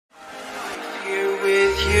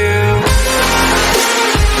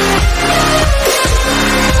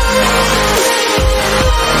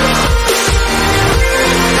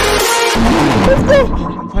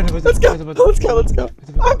Let's go. Let's go. Let's go.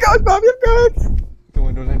 I'm going, Bobby. I'm going. Come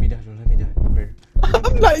on, don't let me die. Don't let me die. Where?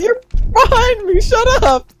 I'm not. You're behind me. Shut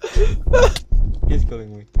up. He's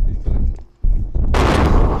killing me. He's killing me.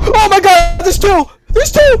 Oh my God! There's two.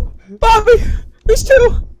 There's two. Bobby. There's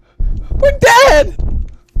two. We're dead.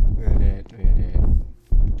 We are dead. We are dead.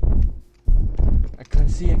 I can't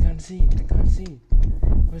see. I can't see. I can't see.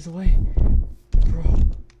 Where's the way? Bro,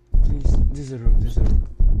 please. This is a room. This is a room.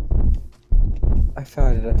 I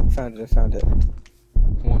found it. I found it. I found it.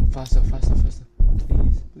 Come on, faster, faster, faster.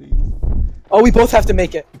 Please, please. Oh, we both have to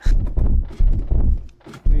make it.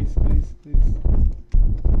 Please, please, please.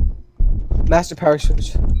 Master power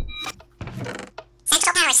switch.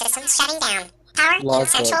 Central power systems shutting down. Power Log in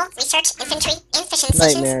Central Research Infantry Inefficient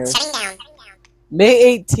Nightmare. stations shutting down.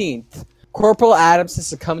 May 18th. Corporal Adams has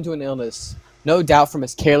succumbed to an illness. No doubt from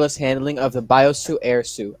his careless handling of the biosuit air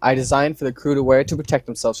suit I designed for the crew to wear to protect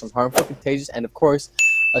themselves from harmful contagions and, of course,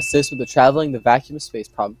 assist with the traveling the vacuum of space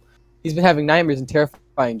problem. He's been having nightmares and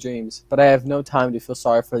terrifying dreams, but I have no time to feel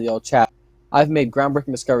sorry for the old chap. I've made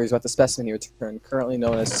groundbreaking discoveries about the specimen he returned, currently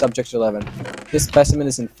known as Subject 11. This specimen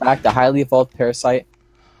is in fact a highly evolved parasite,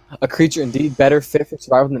 a creature indeed better fit for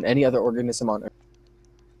survival than any other organism on Earth.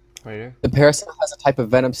 Right here? The parasite has a type of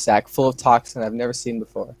venom sac full of toxin I've never seen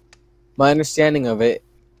before. My understanding of it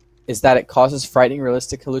is that it causes frightening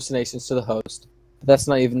realistic hallucinations to the host, but that's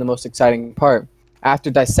not even the most exciting part.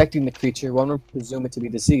 After dissecting the creature, one would presume it to be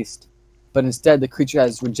deceased, but instead the creature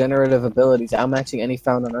has regenerative abilities outmatching any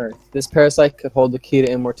found on Earth. This parasite could hold the key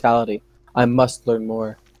to immortality. I must learn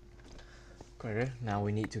more. Carter, now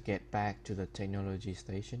we need to get back to the technology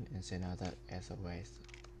station and send out that SOS.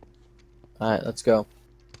 Alright, let's go.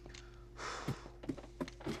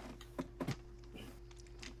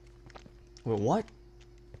 Wait, what?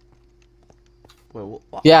 Wait,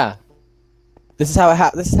 what? Yeah. This is how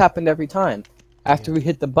this has happened every time. After we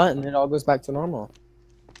hit the button, it all goes back to normal.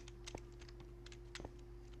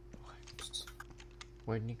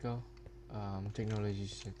 Where'd you go? Technology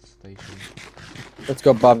station. Let's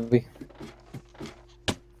go, Bobby.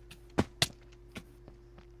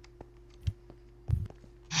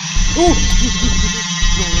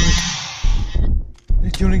 They're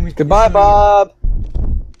killing me. Goodbye, Bob.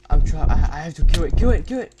 I'm trying. I have to kill it. Kill it.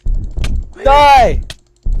 Kill it. Wait. Die!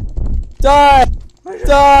 Die!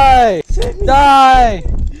 Die! Save me. Die!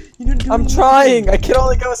 You're not doing I'm anything. trying. I can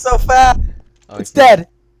only go so fast. Oh, It's dead.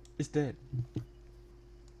 It's dead.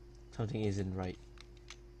 Something isn't right.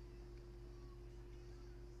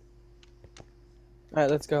 Alright,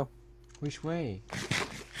 let's go. Which way?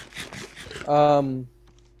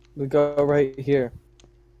 We go right here.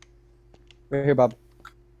 Right here, Bob.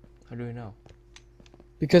 How do we know?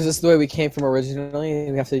 Because it's the way we came from originally,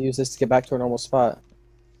 and we have to use this to get back to our normal spot.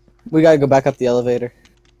 We gotta go back up the elevator.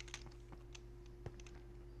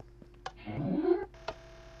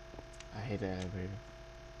 I hate the elevator.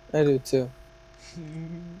 I do too.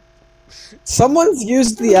 Someone's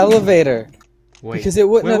used the elevator. Wait. Because it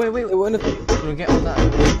wouldn't have. Wait. It wouldn't have. We don't get all that.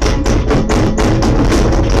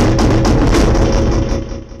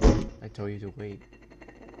 I told you to wait.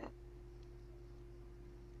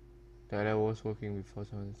 That I was working before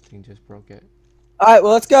something just broke it. Alright,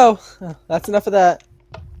 well, let's go. That's enough of that.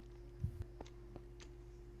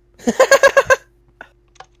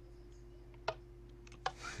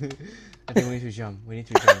 I think we need to jump. We need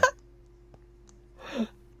to jump.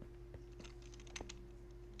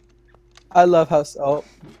 I love how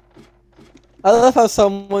I love how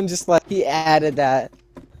someone just like he added that.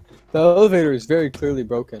 The elevator is very clearly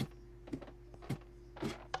broken.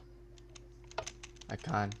 I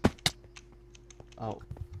can't. Oh,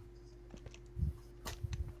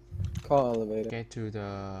 Call elevator. get to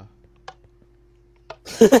the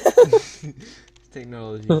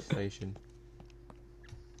technology station.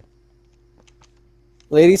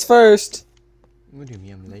 Ladies first. What do you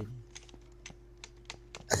mean I'm lady?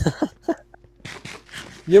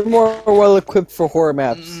 You're more well equipped for horror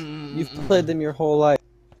maps. You've played them your whole life.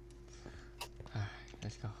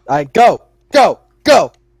 Let's go. Alright, go! Go!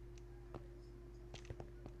 Go!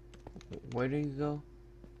 Where do you go?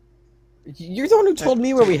 You're the one who told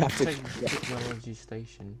me where we have to. Technology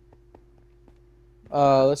station.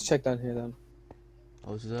 Let's check down here then.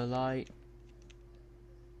 Oh, the light.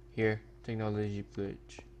 Here, technology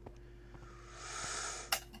glitch.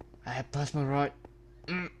 I have plasma rod.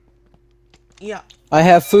 Yeah. I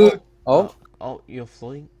have food. Oh. Oh, you're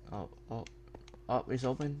floating. Oh, it's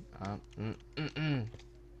open.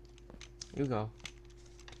 You go.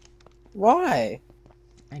 Why?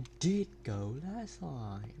 I did go last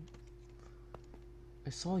time. I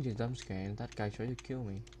saw your dumb scare and that guy tried to kill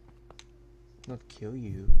me. Not kill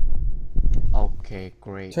you. Okay,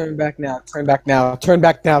 great. Turn back now. Turn back now. Turn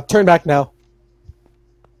back now. Turn back now.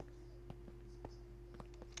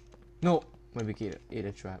 No, maybe eat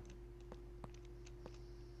a trap.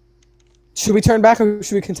 Should we turn back or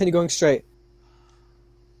should we continue going straight?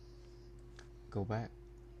 Go back.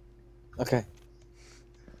 Okay.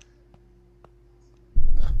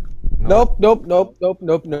 No. Nope.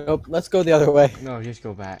 Let's go the other way. No, just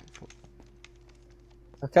go back.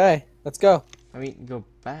 Okay, let's go. I mean, go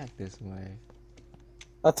back this way.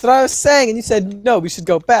 That's what I was saying, and you said no, we should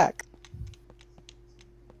go back.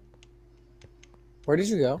 Where did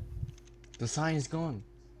you go? The sign is gone.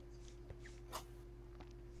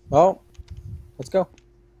 Well, let's go.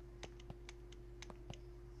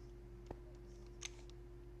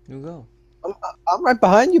 You go. I'm right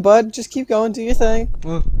behind you, bud. Just keep going, do your thing.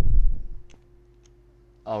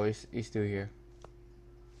 Oh, he's still here.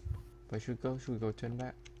 But should we go turn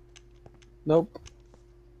back? Nope.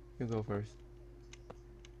 You go first.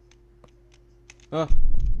 Oh.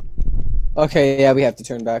 Okay, yeah, we have to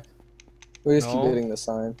turn back. We just keep hitting the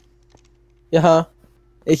sign. Yeah, huh?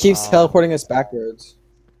 It keeps teleporting us backwards.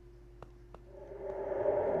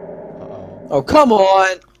 Uh-oh. Oh, come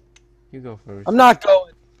on! You go first. I'm not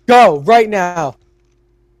going. Go, right now!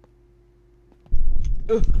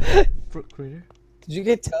 Critter? Did you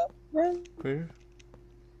get teleported? Critter?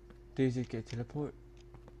 Did you get teleport?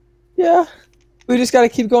 Yeah. We just gotta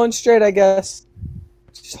keep going straight, I guess.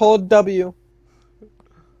 Just hold W.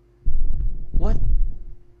 What?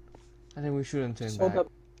 I think we shouldn't turn Just back. hold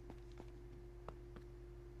W.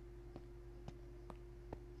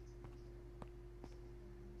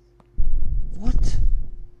 What?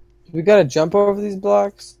 We gotta jump over these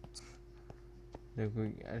blocks. I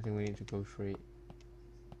think we need to go straight.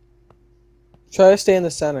 Try to stay in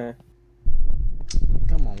the center.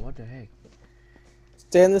 Come on, what the heck?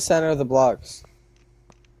 Stay in the center of the blocks.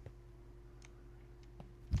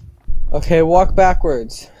 Okay, walk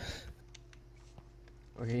backwards.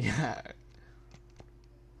 Okay, yeah.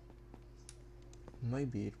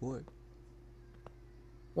 Maybe it would.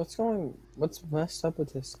 What's messed up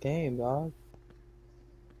with this game, dog?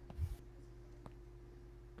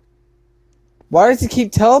 Why does it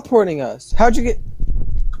keep teleporting us? How'd you get...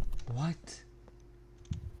 What?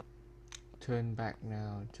 Turn back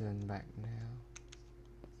now, turn back now.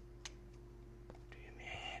 What do you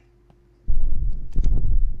mean?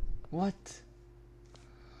 What?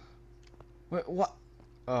 Wait, what?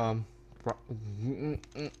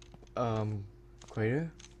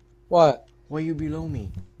 Crater? What? Why are you below me?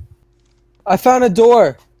 I found a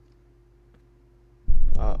door!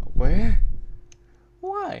 Where?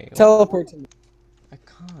 Why? Teleport to me. I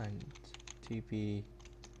can't. TP.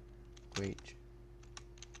 Wait.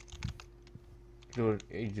 You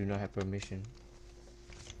do not have permission.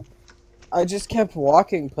 I just kept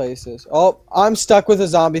walking places. Oh, I'm stuck with a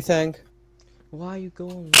zombie thing. Why are you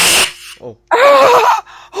going? Oh. Ah!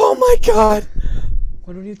 Oh my god!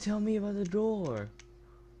 Why don't you tell me about the door?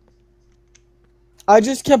 I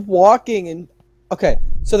just kept walking and... Okay,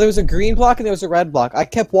 so there was a green block and there was a red block. I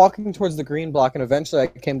kept walking towards the green block and eventually I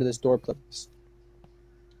came to this door place.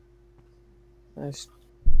 Nice.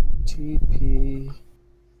 TP...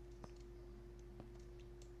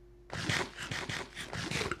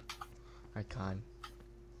 I can't.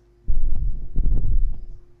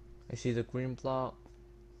 I see the green block,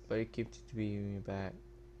 but it keeps being me back.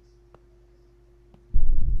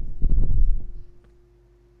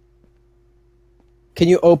 Can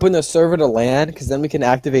you open the server to land? Because then we can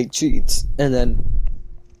activate cheats. And then...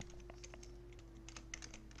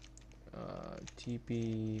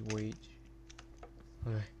 TP, wait.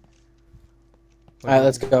 Okay. Alright,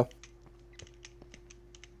 let's go.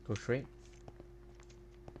 Go straight.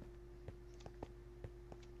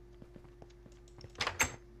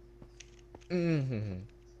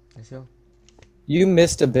 Let's go. You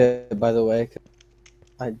missed a bit, by the way.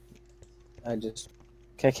 I just...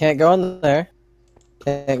 Okay, I can't go in there.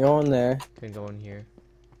 Can't go in there. Can go in here.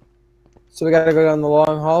 So we gotta go down the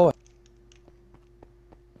long hallway.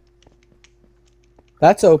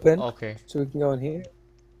 That's open. Okay. So we can go in here.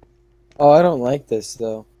 Oh, I don't like this,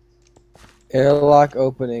 though. Airlock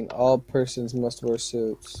opening. All persons must wear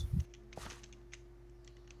suits.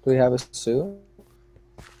 Do we have a suit?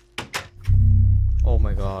 Oh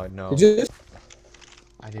my god, no. Did you just...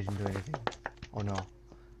 I didn't do anything. Oh no.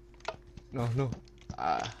 No.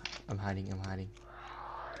 I'm hiding.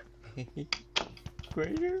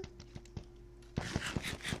 Greater?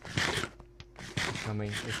 It's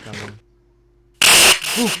coming.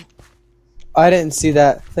 I didn't see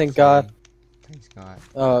that. Thank God. Thanks God.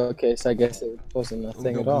 Oh, okay. So I guess it wasn't a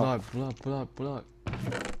thing at all. Blood.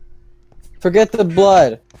 Forget the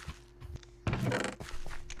blood.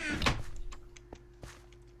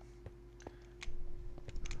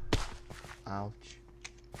 Ouch.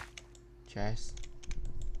 Chest.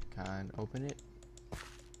 Can't open it.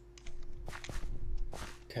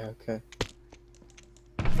 Okay.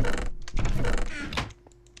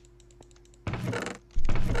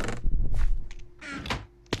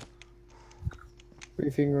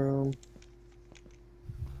 Briefing room.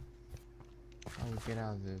 How do we get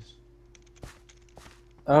out of this?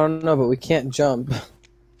 I don't know, but we can't jump.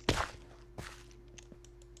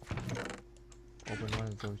 Open one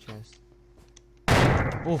of those chests.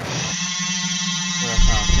 Oh! What I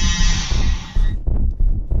found.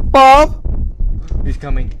 Bob! He's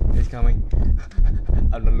coming. He's coming.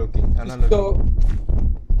 I'm not looking. I'm not looking. Go.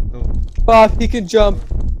 No. Bob, he can jump.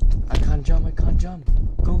 I can't jump. I can't jump.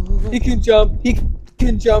 Go, go, go. He can jump. He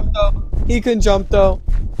can jump though. He can jump though.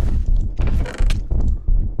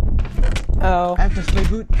 Ow. I have the space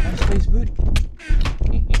boot. I have space boot.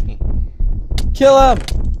 Kill him!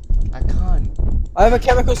 I can't. I have a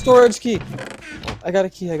chemical storage key. Oh. I got a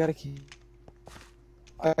key. I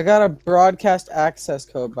got a broadcast access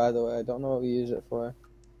code, by the way. I don't know what we use it for.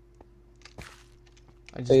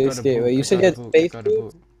 I just Space got a gateway. book. You I said got you a had book. space I got a boot?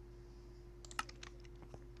 book.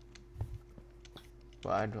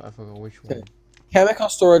 But I forgot which Okay. one. Chemical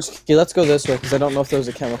storage key. Let's go this way, because I don't know if there's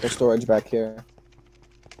a chemical storage back here.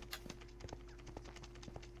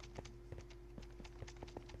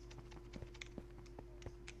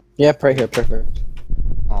 Yep, right here. Perfect.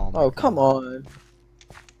 Oh, my Oh, God. come on.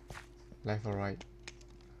 Left or right?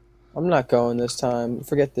 I'm not going this time.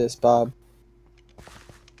 Forget this, Bob.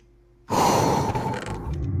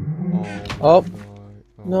 Oh. Oh. My God.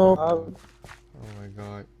 Oh No, my God. Bob. Oh my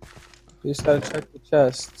God. You just gotta check the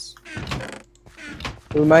chests.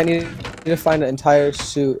 We might need to find an entire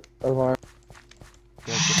suit of armor.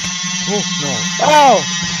 Yeah, oh no! Ow!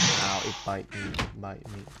 Ow! It bite me. It bite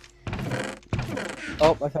me.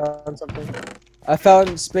 Oh, I found something. I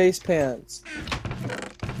found space pants.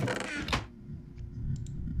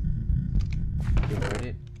 You heard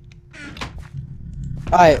it?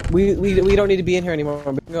 Alright, we don't need to be in here anymore.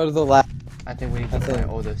 We can go to the lab. I think we need to find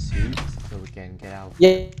all the suits so we can get out.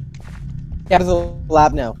 Yeah, to the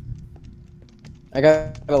lab now. I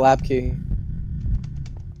got a lab key.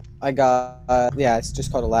 I got yeah, it's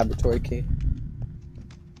just called a laboratory key.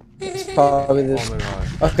 It's probably this. Oh my God.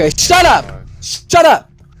 Okay, shut up! Shut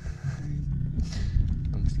up!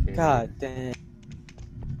 I'm scared. God damn.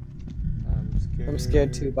 I'm scared. I'm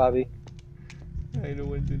scared too, Bobby. I don't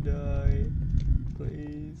want to die.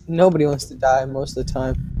 Please. Nobody wants to die most of the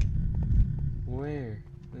time. Where?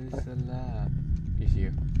 Where's the lab? He's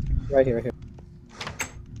here. Right here, right here.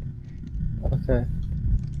 Okay.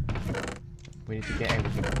 We need to get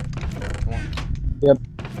everything. Come on. Yep.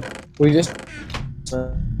 We just.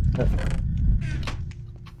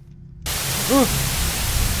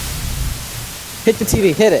 Hit the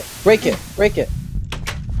TV. Hit it. Break it. Break it.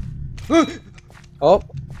 Oh,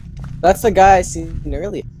 that's the guy I seen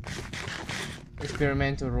earlier.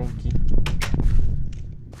 Experimental room key.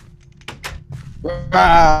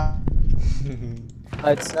 Ah.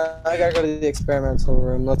 I gotta go to the experimental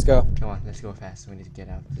room. Let's go. Come on, let's go fast. We need to get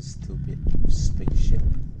out of this stupid spaceship.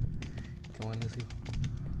 Come on, let's go.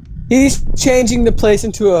 He's changing the place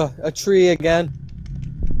into a tree again.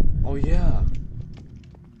 Oh yeah.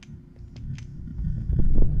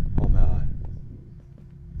 Oh man.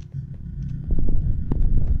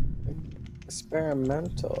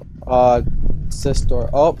 Experimental. It's this door.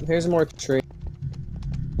 Oh, here's more tree.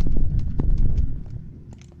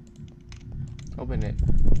 Open it.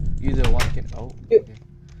 Either one can. Oh. You- Okay.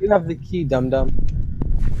 You have the key, dum dum.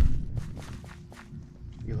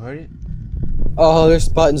 You heard it? Oh, there's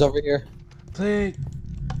buttons over here. Click.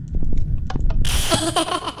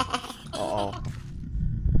 Uh-oh.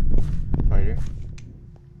 Right here.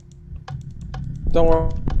 Don't worry.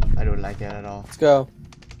 I don't like that at all. Let's go.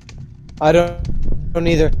 I don't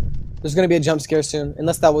either. There's gonna be a jump scare soon,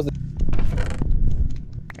 unless that was.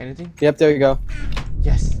 Anything? Yep, there you go.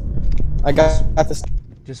 Yes. I got this.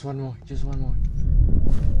 Just one more. Just one more.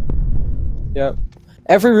 Yep.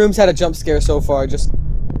 Every room's had a jump scare so far. Just.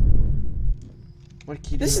 What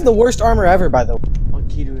key do This you is have? the worst armor ever, by the way. What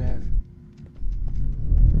key do we have?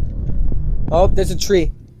 Oh, there's a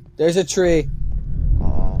tree. There's a tree.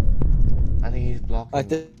 Oh. I think he's blocking.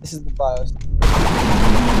 This is the BIOS.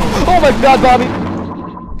 Oh my God, Bobby!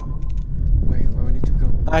 Wait, where we need to go?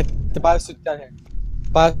 The BIOS suit's down here.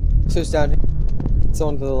 BIOS suit's down here. It's the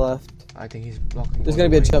one to the left. I think he's blocking. There's all gonna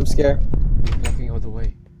the be a way. jump scare. He's blocking all the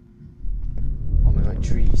way. Oh my God,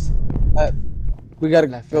 trees. We gotta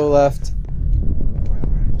Left, go left. Alright,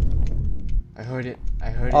 alright. I heard it. I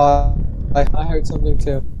heard it. I heard something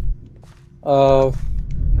too. Oh,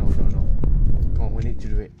 No, no, no. Come on, we need to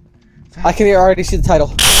do it. I can already see the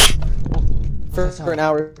title. Oh, For an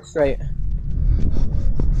hour straight.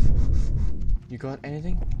 You got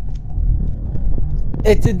anything?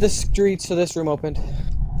 It did the street, so this room opened.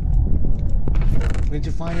 We need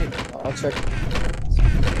to find it. I'll check.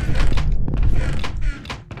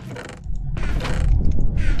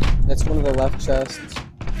 It's one of the left chests.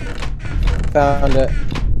 Found it.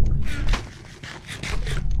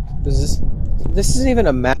 This isn't even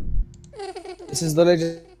a map. This is literally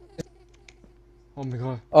just... Oh my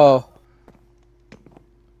god. Oh.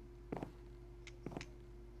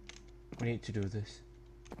 We need to do this.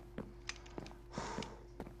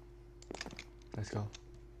 Let's go.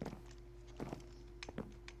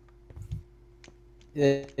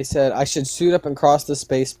 They said I should suit up and cross the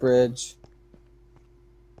space bridge.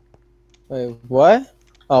 Wait, what?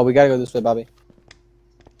 Oh, we gotta go this way, Bobby.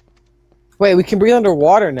 Wait, we can breathe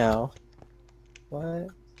underwater now. What?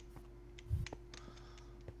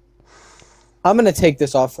 I'm gonna take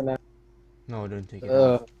this off for now. No, don't take it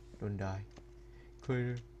off. Don't die.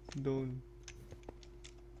 Clear. Don't.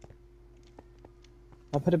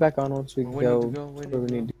 I'll put it back on once we go Where where we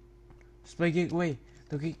need to. Spy gateway.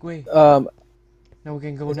 The gateway. Now we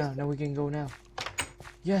can go now. Now we can go now.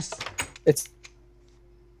 Yes. It's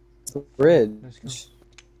the bridge. Let's go.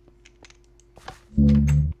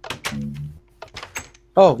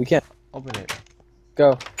 Oh, we can't. Open it.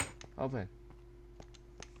 Go. Open.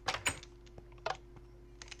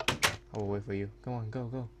 I will wait for you. Come on, go,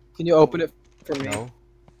 go. Can you open it for me? No.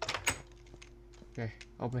 Okay,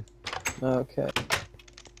 open. Okay.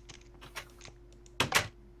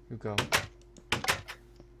 You go.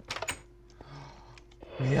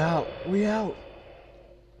 We out. We out.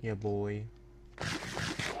 Yeah, boy.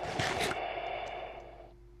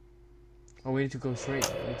 Oh, we need to go straight.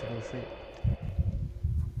 We need to go straight.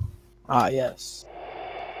 Ah, yes.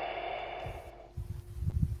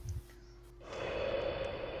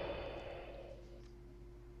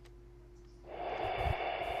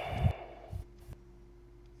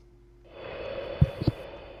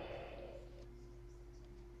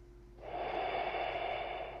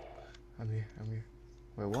 I'm here. I'm here.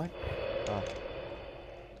 Wait, what? Oh.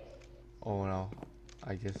 Oh no.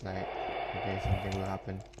 I just like. Okay, something will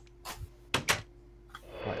happen.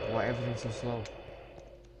 Why everything's so slow?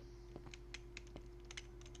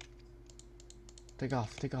 Take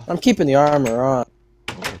off, take off. I'm keeping the armor on.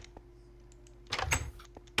 Oh.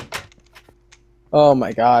 Oh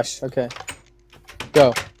my gosh. Okay.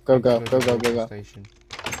 Go. Go, go, go, go, go, go. Station.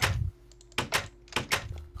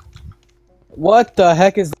 What the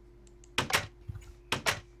heck is...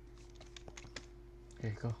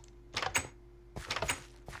 Okay, go.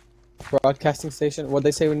 Broadcasting station? What'd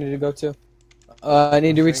they say we need to go to? I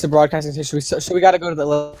need to reach the broadcasting station. So we gotta go to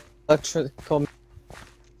the electrical...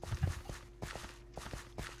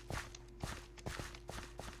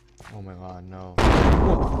 Oh my god, no.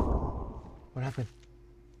 Whoa. What happened?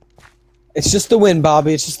 It's just the wind,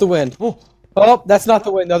 Bobby. It's just the wind. Oh! Oh, that's not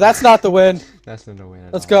the wind. No, that's not the wind. That's not the wind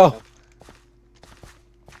at Let's all. go.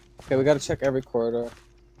 Okay, we gotta check every corridor.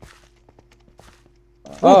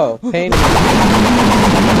 Oh, pain.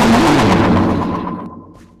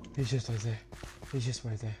 He's just right there. He's just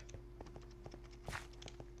right there.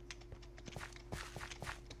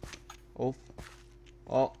 Oh.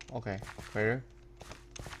 Oh, okay. Where?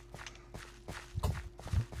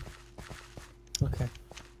 Okay.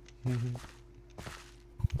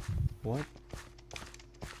 What?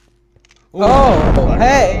 Oh,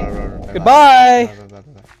 hey! Bye-bye. Goodbye!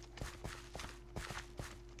 Bye-bye.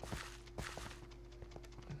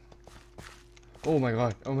 Oh my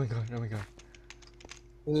god, oh my god, oh my god.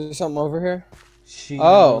 Is there something over here? She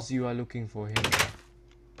Oh. knows you are looking for him.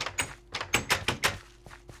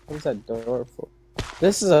 What's that door for?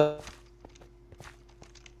 This is a...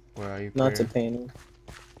 Where are you? Not a Claire? painting.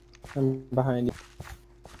 I'm behind you.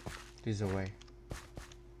 This away.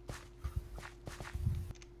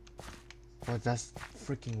 What? That's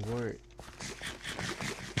freaking word.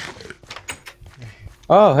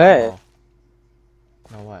 Oh, hey. Oh.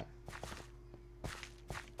 Now what?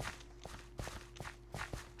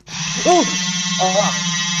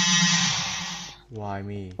 Why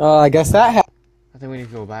me? I guess that happened. I think we need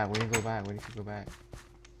to go back. We need to go back. We need to go back.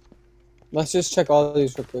 Let's just check all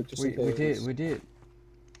these real quick. Just in We case. did. We did.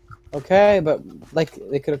 Okay, but like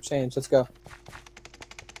they could have changed. Let's go.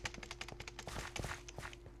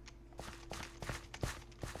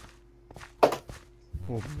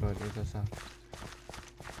 Oh god, what's that sound?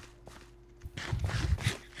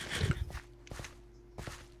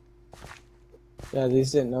 Yeah,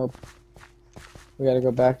 these didn't open. We gotta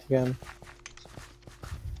go back again.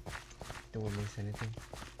 Don't want to miss anything.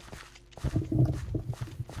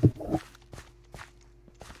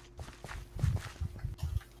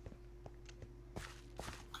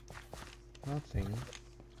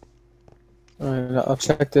 Alright, I'll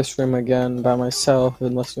check this room again by myself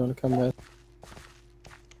unless you want to come with.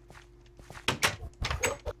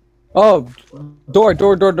 Oh!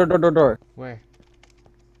 Door. Where?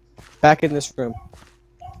 Back in this room.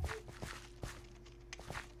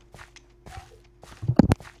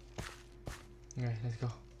 Okay, let's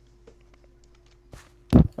go.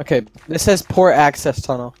 Okay, this says port access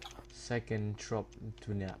tunnel. Second drop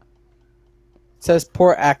to now. It says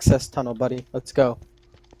port access tunnel, buddy. Let's go.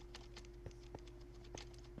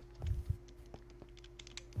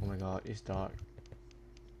 Oh my god, it's dark.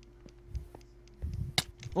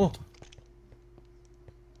 Oh!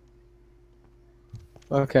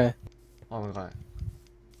 Okay. Oh my god.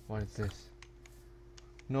 What is this?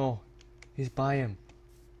 No! He's by him.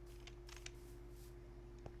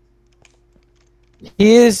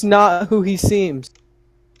 He is not who he seems.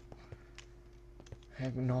 I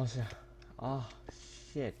have nausea. Oh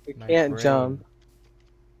shit. You my can't brain. jump.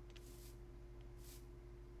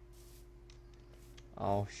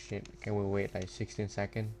 Oh shit. Can we wait like 16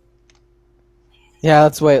 seconds? Yeah,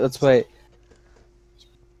 let's wait.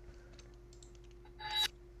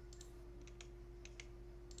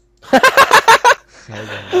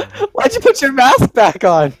 Why'd you put your mask back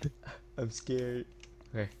on? I'm scared.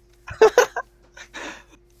 Okay.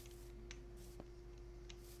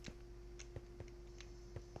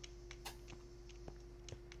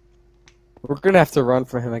 We're gonna have to run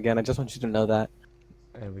for him again. I just want you to know that.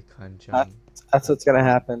 And we can't jump. That's what's gonna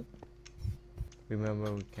happen.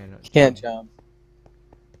 Remember, we cannot. Can't jump.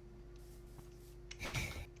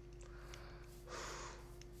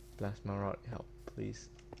 Plasma rod, help, please.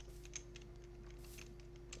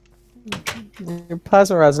 Your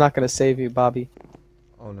plasma rod's not gonna save you, Bobby.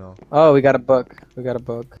 Oh no. Oh, we got a book.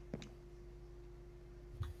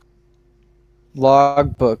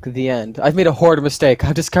 Log book, the end. I've made a horrid mistake.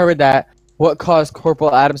 I've discovered that what caused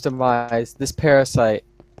Corporal Adams' demise, this parasite.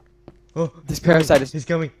 Oh, This parasite is... He's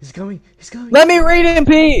coming. Let me read in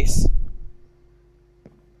peace!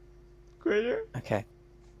 Greater. Okay.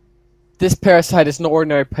 This parasite is an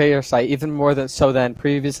ordinary parasite, even more than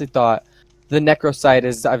previously thought. The necrocyte,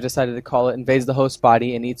 as I've decided to call it, invades the host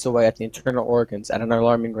body and eats away at the internal organs at an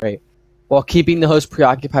alarming rate. While keeping the host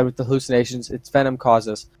preoccupied with the hallucinations its venom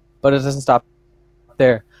causes, but it doesn't stop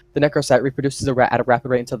there. The necrocyte reproduces at a rapid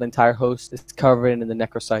rate until the entire host is covered in the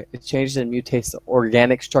necrocyte. It changes and mutates the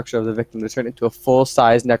organic structure of the victim to turn it into a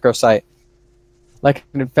full-size necrocyte. Like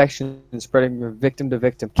an infection, spreading from victim to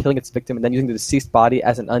victim, killing its victim, and then using the deceased body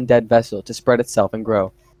as an undead vessel to spread itself and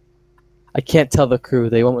grow. I can't tell the crew,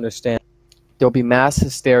 they won't understand. There will be mass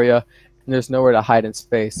hysteria, and there's nowhere to hide in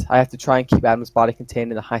space. I have to try and keep Adam's body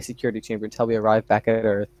contained in the high-security chamber until we arrive back at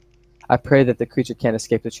Earth. I pray that the creature can't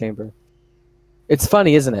escape the chamber. It's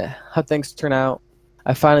funny, isn't it, how things turn out?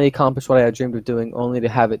 I finally accomplished what I had dreamed of doing, only to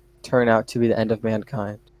have it turn out to be the end of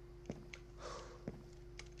mankind.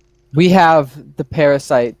 We have the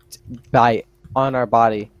parasite bite on our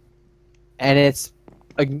body, and it's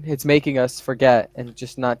making us forget and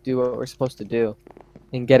just not do what we're supposed to do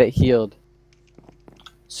and get it healed.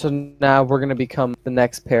 So now we're gonna become the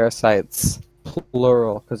next parasites,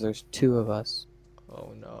 plural, because there's 2 of us.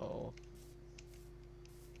 Oh no.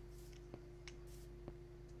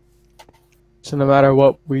 So no matter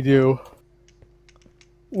what we do,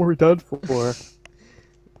 we're done for.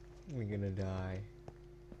 We're gonna die.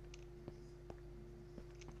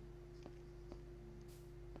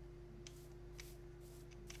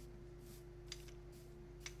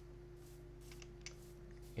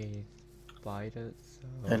 A spider.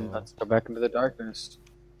 So... And let's go back into the darkness.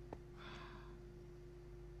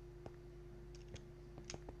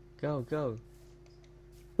 Go.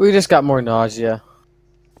 We just got more nausea.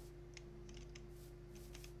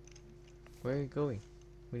 Where are you going?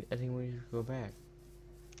 I think we should go back.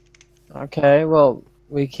 Okay, well,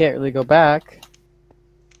 we can't really go back.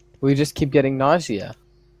 We just keep getting nausea.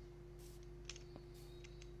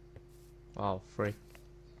 Oh, frick.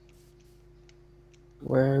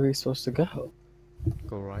 Where are we supposed to go?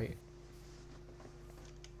 Go right.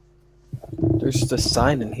 There's just a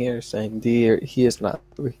sign in here saying, "Dear, he is not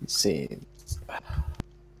who he seems."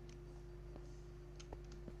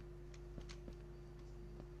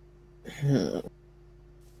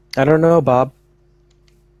 I don't know, Bob.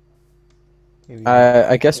 Maybe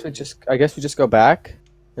I guess we just go back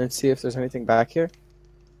and see if there's anything back here.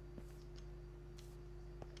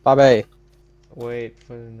 Bobby, wait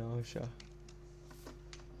for the nausea.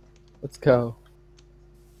 let's go.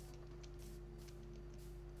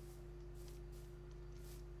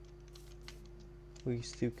 We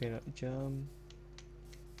still cannot jump.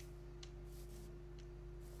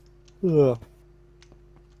 Ugh.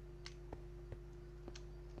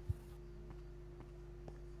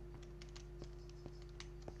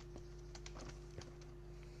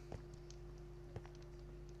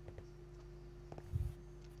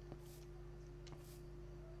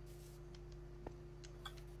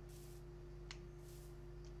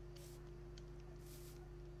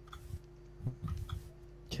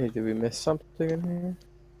 Okay, did we miss something in here?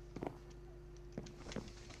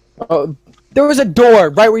 Oh, there was a door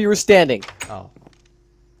right where you were standing. Oh.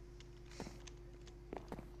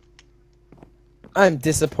 I'm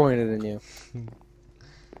disappointed in you.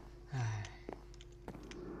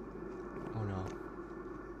 Oh no.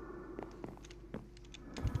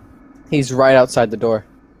 He's right outside the door.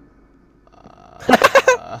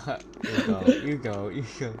 You go.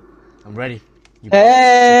 I'm ready.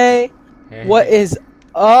 Hey! Hey. What is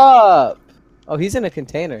up? Oh, he's in a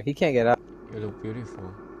container. He can't get out. You look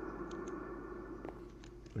beautiful.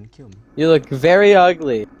 Wouldn't kill me. You look very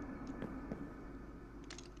ugly.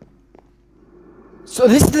 So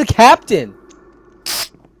this is the captain.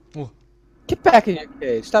 Oh. Get back in your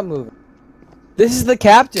cage. Stop moving. This is the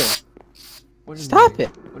captain. What do you Stop mean?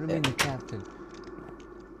 it. What do you mean the captain?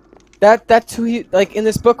 That's who he, like, in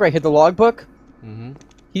this book right here, the logbook. Mm-hmm.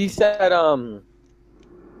 He said,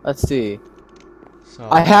 let's see. So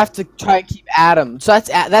I have to try and keep Adam. So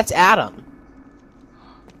that's Adam.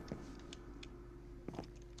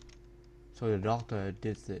 So the doctor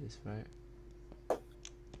did this, right?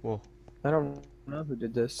 Whoa. I don't know who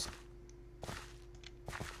did this.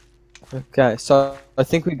 Okay, so I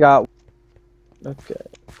think we got. Okay,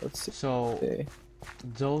 let's see. So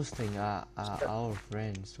those things are our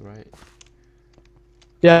friends, right?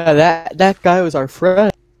 Yeah, that guy was our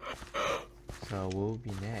friend. So we'll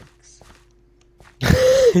be next.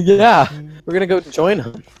 Yeah, we're gonna go join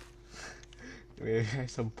him. We have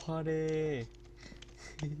some party.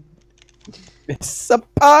 It's a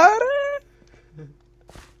party.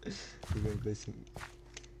 We're gonna play some.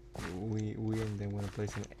 We and them wanna play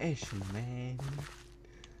some action, man.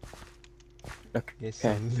 Okay. Get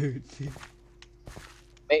some loot.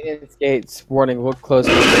 Maintenance gates. Warning. We'll close.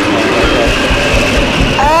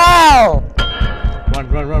 Ow! Run!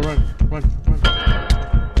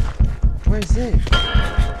 Where is it?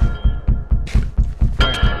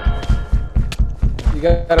 Where? You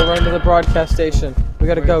gotta run to the broadcast station. We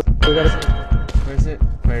gotta go. We gotta. Where is it?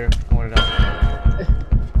 Where? I want it out.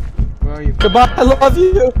 Where are you? Goodbye. I love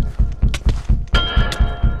you.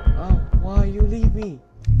 Oh, why you leave me?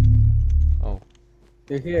 Oh,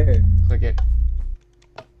 You're here. click it.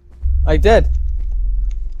 I did.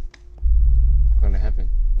 What's gonna happen?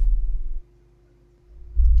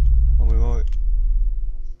 Oh my god.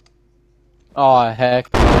 Oh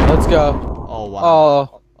heck. Let's go. Oh wow.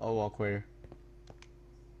 Oh. Oh, awkward.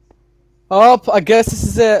 Oh, I guess this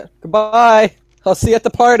is it. Goodbye. I'll see you at the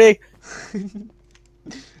party.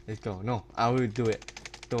 Let's go. No, I will do it.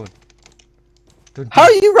 Don't How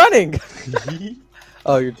are you running?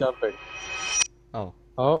 Oh, you're jumping. Oh.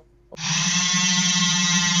 Oh.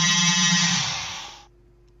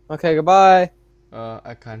 Okay, goodbye.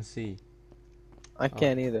 I can't see. I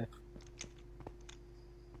can't either.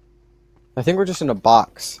 I think we're just in a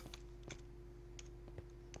box.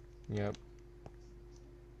 Yep.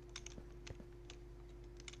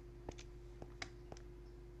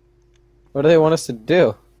 What do they want us to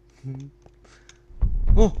do?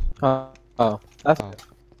 Oh. Oh. That's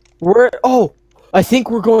Oh. Oh, I think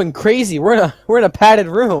we're going crazy. We're in a padded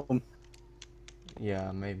room.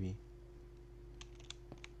 Yeah, maybe.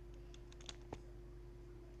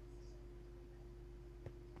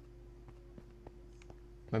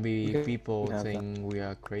 Maybe Okay. people Yeah, think we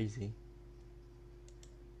are crazy.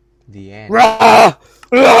 The end. Rah!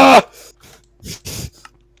 Rah!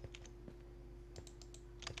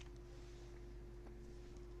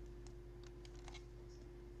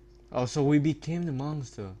 Oh, so we became the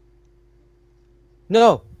monster.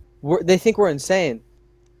 No, they think we're insane.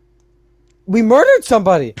 We murdered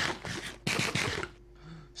somebody.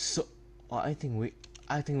 So, I think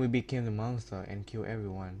we became the monster and killed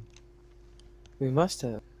everyone. We must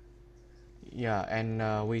have. Yeah, and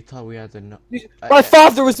we thought we had the My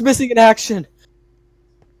father was missing in action.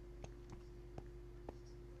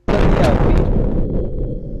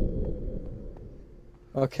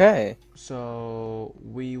 Okay. So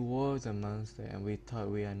we were the monster and we thought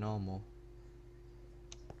we are normal.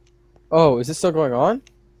 Oh, is this still going on?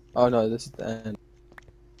 Oh no, this is the end.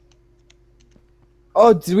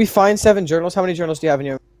 Oh, did we find 7 journals? How many journals do you have in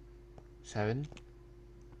your... 7?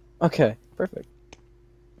 Okay, perfect.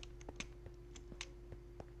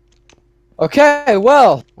 Okay,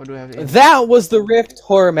 well, What do we have in? that was the Rift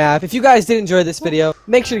horror map. If you guys did enjoy this video,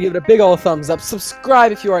 make sure to give it a big ol' thumbs up.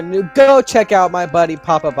 Subscribe if you are new. Go check out my buddy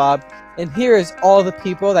Papabob. And here is all the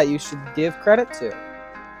people that you should give credit to.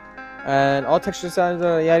 And all texture sounds,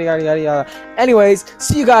 yada yada yada yada. Anyways,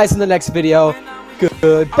 see you guys in the next video.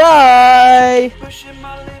 Goodbye! Pushing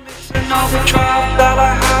my limits and all the drive that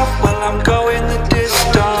I have, well I'm going